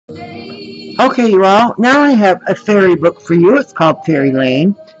Okay, you all, now I have a fairy book for you. It's called Fairy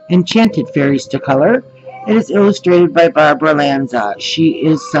Lane, Enchanted Fairies to Color. It is illustrated by Barbara Lanza. She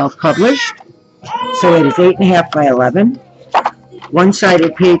is self-published, so it is 8.5 by 11.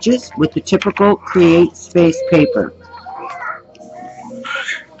 One-sided pages with the typical Create Space paper.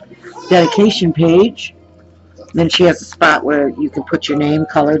 Dedication page. Then she has a spot where you can put your name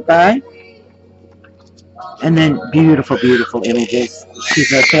colored by. And then beautiful, beautiful images.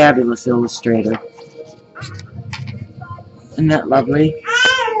 She's a fabulous illustrator. Isn't that lovely?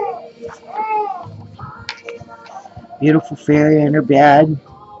 Beautiful fairy in her bed.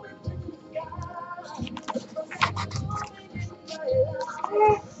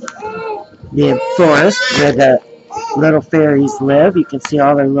 The forest where the little fairies live. You can see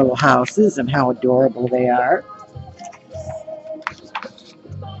all their little houses and how adorable they are.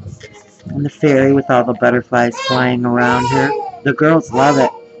 And the fairy with all the butterflies flying around her. The girls love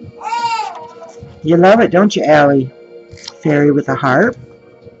it. You love it, don't you, Allie? Fairy with a harp.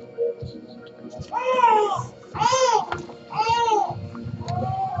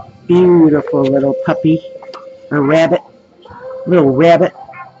 Beautiful little puppy or rabbit. Little rabbit.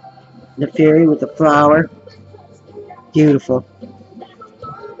 The fairy with the flower. Beautiful.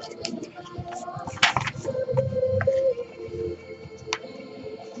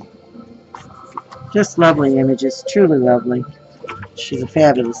 Just lovely images. Truly lovely. She's a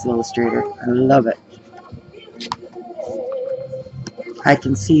fabulous illustrator. I love it. I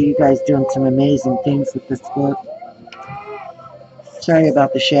can see you guys doing some amazing things with this book. Sorry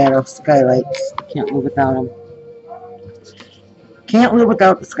about the shadow skylights. Can't live without them. Can't live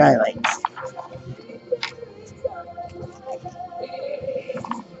without the skylights.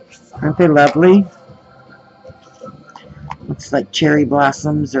 Aren't they lovely? Looks like cherry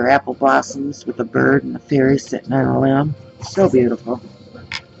blossoms or apple blossoms with a bird and a fairy sitting on a limb. So beautiful.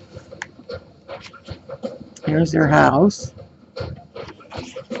 Here's her house.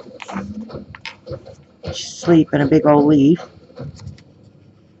 She's asleep in a big old leaf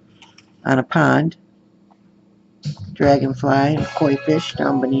on a pond. Dragonfly and koi fish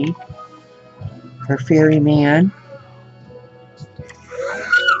down beneath. Her fairy man.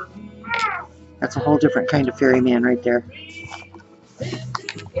 That's a whole different kind of fairy man right there.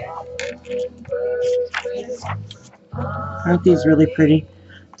 Aren't these really pretty?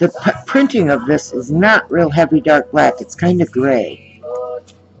 The printing of this is not real heavy dark black. It's kind of gray.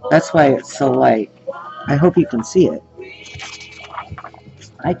 That's why it's so light. I hope you can see it.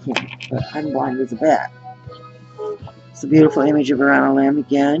 I can't, but I'm blind as a bat. It's a beautiful image of her on a limb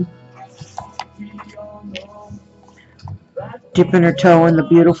again. Dipping her toe in the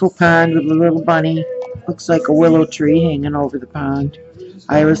beautiful pond with a little bunny. Looks like a willow tree hanging over the pond.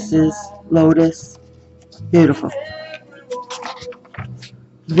 Irises, lotus. Beautiful.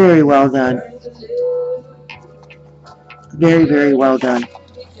 Very well done. Very, very well done.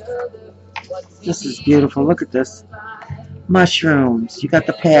 This is beautiful. Look at this. Mushrooms. You got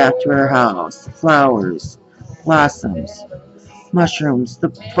the path to her house. Flowers. Blossoms. Mushrooms. The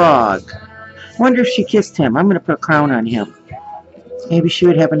frog. Wonder if she kissed him. I'm going to put a crown on him. Maybe she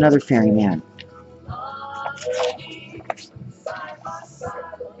would have another fairy man.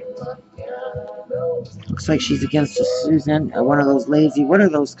 Looks like she's against a Susan, one of those lazy, what are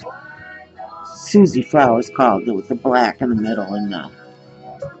those Susie flowers called, with the black in the middle and the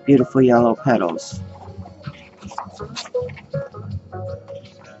beautiful yellow petals.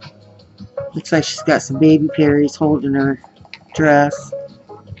 Looks like she's got some baby fairies holding her dress.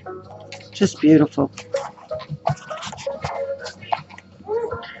 Just beautiful.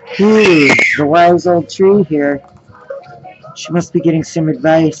 Ooh, the wise old tree here. She must be getting some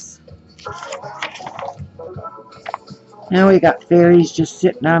advice. Now we got fairies just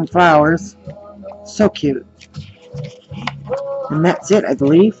sitting on flowers. So cute. And that's it, I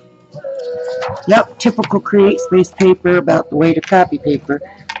believe. Yep, typical Create Space paper about the way to copy paper.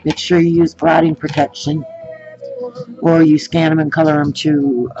 Make sure you use blotting protection, or you scan them and color them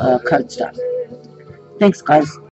to cardstock. Thanks, guys.